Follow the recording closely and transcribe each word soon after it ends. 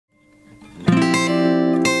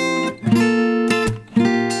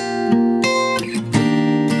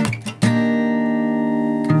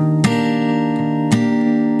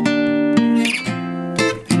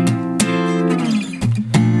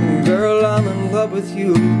with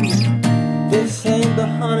you. This ain't the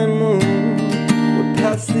honeymoon. We're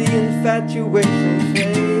past the infatuation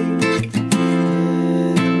phase.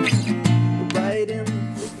 Right in.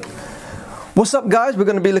 What's up, guys? We're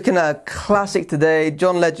going to be looking at a classic today,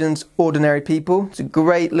 John Legend's Ordinary People. It's a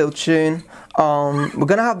great little tune. We're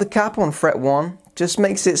going to have the Capo on fret 1. Just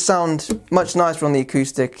makes it sound much nicer on the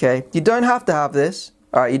acoustic, okay? You don't have to have this,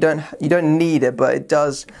 alright? You don't need it, but it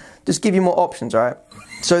does just give you more options, alright?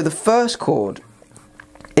 So the first chord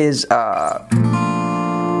is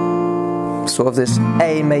sort of this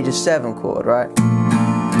A major 7 chord, right?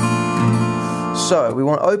 So we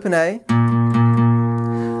want open A,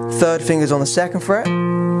 third finger's on the 2nd fret,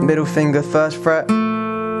 middle finger 1st fret,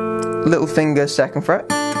 little finger 2nd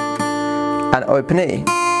fret, and open E.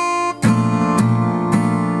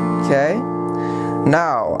 Okay,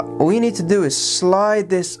 now all you need to do is slide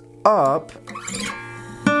this up,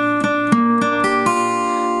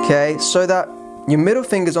 okay, so that your middle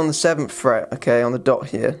finger's on the 7th fret, okay, on the dot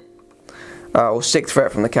here, or 6th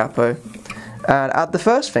fret from the Capo, and add the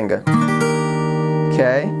 1st finger,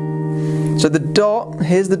 okay, so the dot,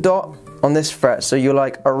 here's the dot on this fret, so you're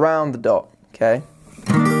like around the dot, okay,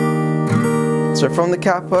 so from the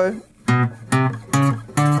Capo,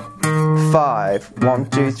 5, 1,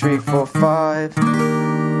 2, 3, 4, 5,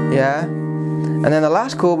 yeah, and then the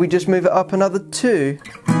last chord we just move it up another 2,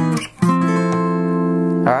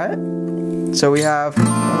 alright, so we have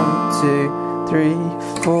 1, 2, 3,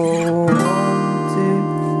 4,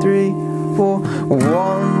 1, 2, 3, 4,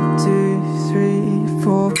 1, 2, 3,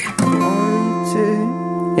 4,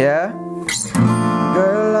 1, 2, yeah,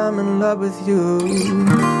 girl I'm in love with you,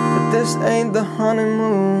 but this ain't the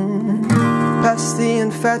honeymoon. Past the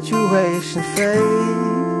infatuation phase.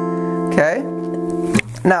 Okay?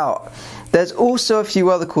 Now, there's also a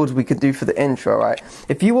few other chords we could do for the intro, right?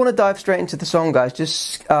 If you want to dive straight into the song, guys,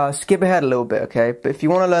 just skip ahead a little bit, okay? But if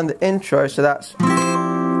you want to learn the intro, so that's...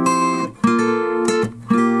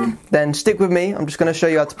 then stick with me. I'm just going to show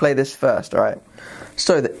you how to play this first, alright?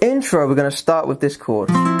 So, the intro, we're going to start with this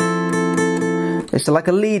chord. It's like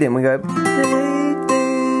a lead-in. We go...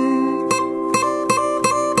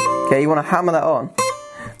 okay, you want to hammer that on.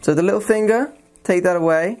 So the little finger, take that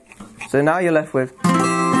away. So now you're left with...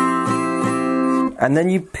 and then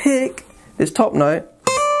you pick this top note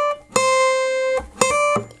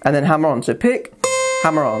and then hammer on. So pick,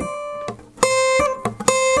 hammer on.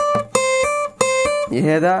 You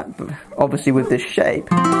hear that? Obviously with this shape.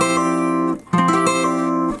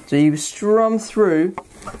 So you strum through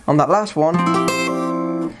on that last one.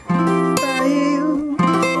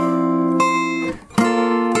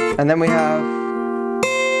 And then we have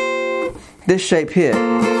this shape here.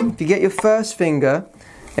 If you get your first finger,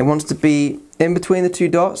 it wants to be in between the 2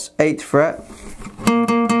 dots, 8th fret.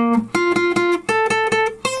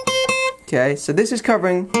 Okay, so this is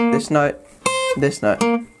covering this note, this note.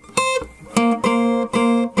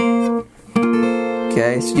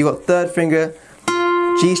 Okay, so you got 3rd finger,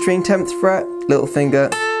 G string 10th fret, little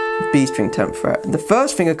finger, B string 10th fret. The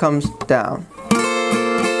first finger comes down.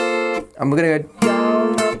 And we're going to go down.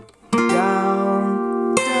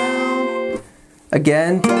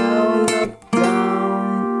 Again, down, up,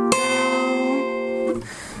 down,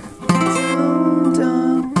 down,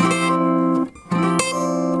 down,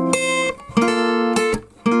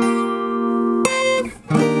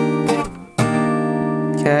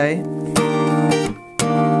 okay.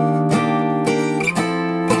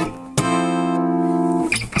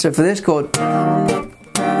 So for this chord, down,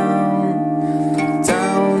 up, down,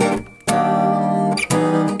 down, up, down,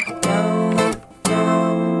 down, down, up,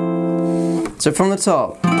 down. So from the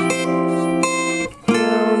top. Down,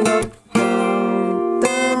 up,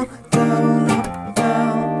 down, down, down,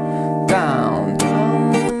 up, down, down,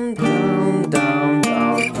 down, down, down, down,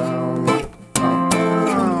 down,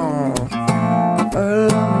 down. I'm in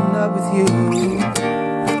love with you.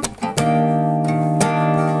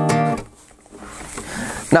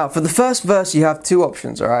 Now, for the first verse, you have 2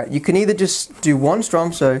 options, alright? You can either just do one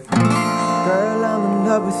strum, so girl, I'm in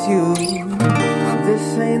love with you.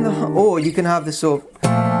 This ain't the... or you can have this sort of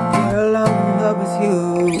girl, I'm in love with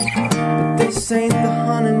you, but this ain't the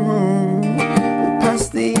honeymoon.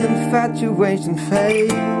 Past the infatuation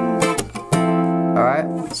phase.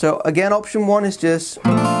 Alright, so again, option 1 is just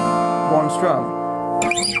one strum.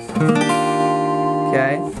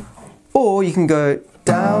 Okay, or you can go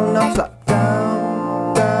down, up, flat,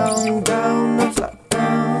 down, down, down, up, flat,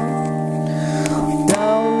 down,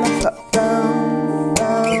 down, up, flat, down,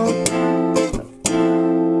 down,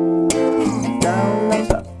 down, up,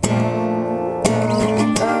 flat,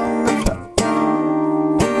 down, down, up, flat,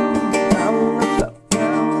 down, down, up, flat,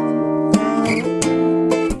 down,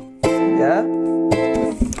 yeah.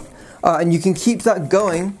 And you can keep that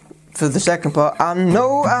going for the second part. I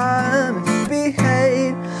know I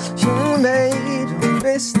misbehaved, you made a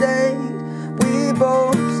mistake. We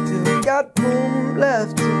both still got room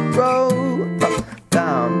left to grow. Up,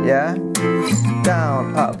 down, yeah.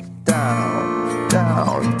 Down, up, down,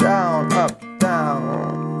 down, down, up,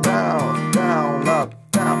 down, down, down,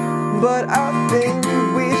 up, down. But I think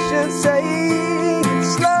we should say it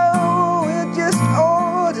slow. We're just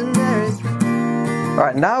ordinary.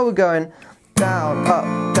 Alright, now we're going down, up,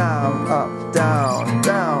 down, up, down,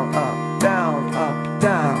 down, up, down, up,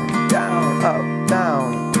 down, down, up,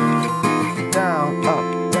 down, down,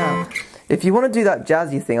 up, down. If you want to do that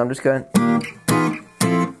jazzy thing, I'm just going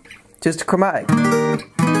just chromatic.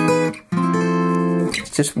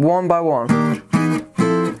 Just one by one.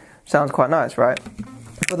 Sounds quite nice, right?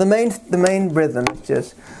 But the main rhythm is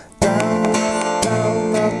just down,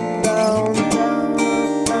 down, up, down,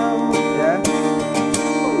 down, down, yeah.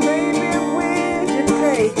 Or maybe we should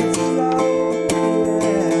take it slow,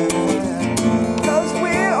 yeah. 'Cause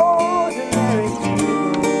we're ordinary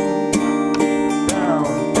people. Down,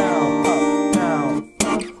 down, up, down,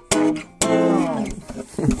 up, down.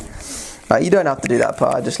 Right, you don't have to do that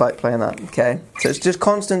part. I just like playing that. Okay, so it's just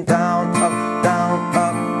constant down, up, down,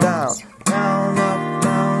 up, down, down, up.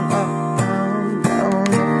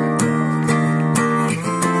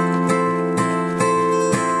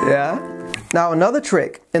 Yeah. Now another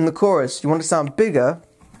trick in the chorus, you want to sound bigger,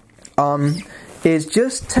 is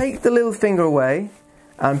just take the little finger away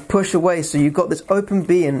and push away, so you've got this open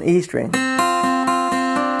B and E string.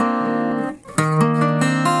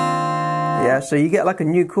 Yeah, so you get like a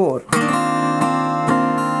new chord. You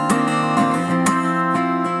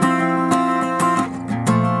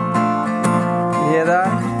hear that?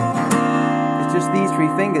 It's just these three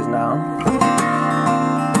fingers now.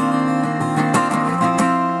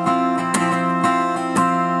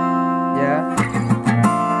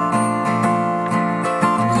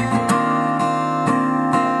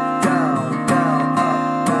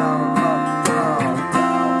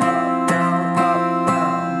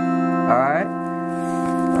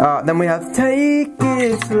 Then we have take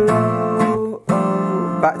it slow,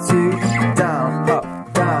 oh, back to down, up,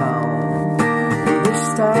 down.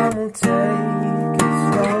 This time we'll take it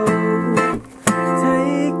slow,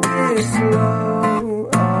 take it slow,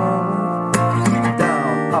 oh,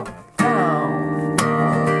 down, up, down,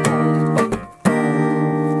 up.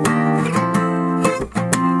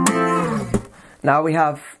 Now we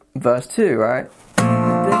have verse 2, right?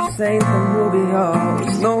 This ain't the movie, y'all.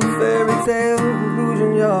 No fairy tale,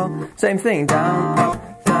 illusion, y'all. Same thing, down,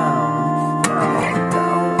 up, down, down,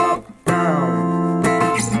 down, up, down.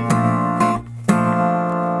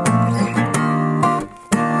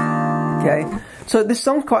 Okay, so this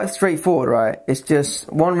song's quite straightforward, right? It's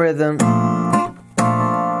just one rhythm.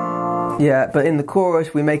 Yeah, but in the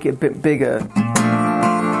chorus we make it a bit bigger.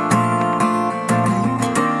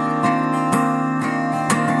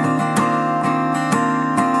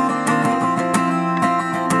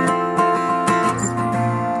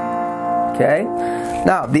 Okay,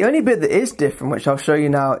 now the only bit that is different, which I'll show you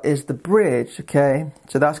now, is the bridge. Okay,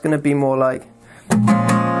 so that's going to be more like,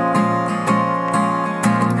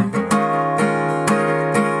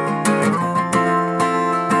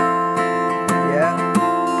 yeah,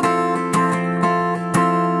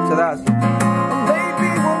 so that's maybe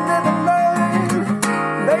we'll never learn,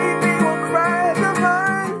 maybe we'll cry the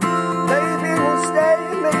burn, maybe we'll stay,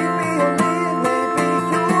 maybe you'll leave, maybe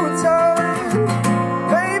you'll return,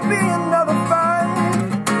 maybe another fight,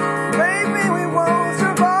 maybe we won't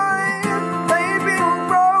survive, maybe we'll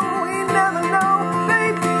grow, we never know,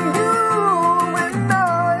 maybe you and I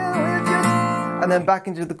will just... And then back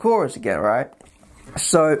into the chorus again, right?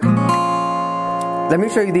 So, let me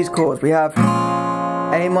show you these chords. We have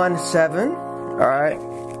A minor 7, alright,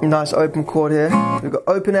 nice open chord here. We've got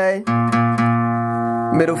open A,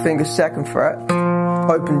 middle finger 2nd fret,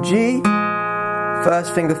 open G,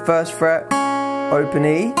 first finger 1st fret, open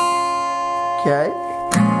E, okay.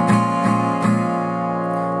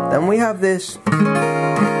 Then we have this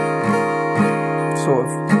sort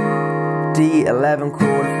of D11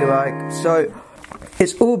 chord, if you like. So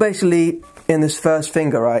it's all basically in this first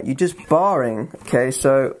finger, right? You're just barring, okay?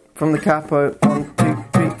 So from the capo, 1, 2,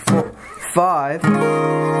 3, 4, 5,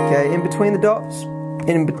 okay, in between the dots,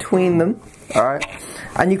 in between them, alright?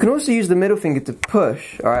 And you can also use the middle finger to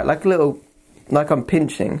push, alright, like a little, like I'm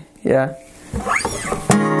pinching, yeah?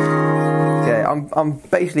 Okay, I'm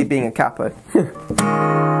basically being a capo.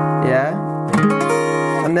 Yeah?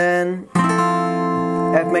 And then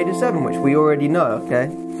F major 7, which we already know, okay?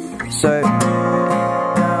 So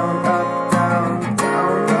down, up, down,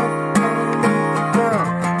 down, up, down,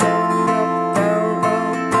 down,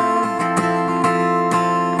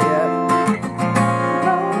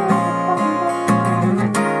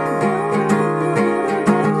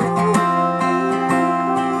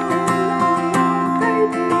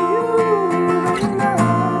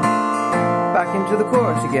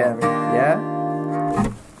 again, yeah?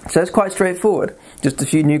 So it's quite straightforward. Just a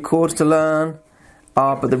few new chords to learn,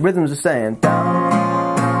 but the rhythms are saying down,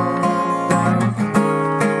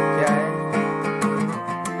 okay?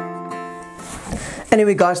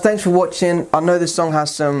 Anyway guys, thanks for watching. I know this song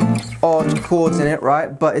has some odd chords in it, right?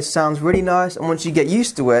 But it sounds really nice, and once you get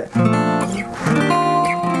used to it, you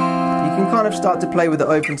can kind of start to play with the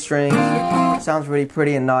open strings. It sounds really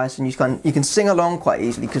pretty and nice, and you can sing along quite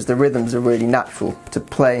easily because the rhythms are really natural to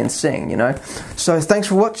play and sing, you know. So thanks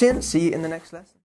for watching. See you in the next lesson.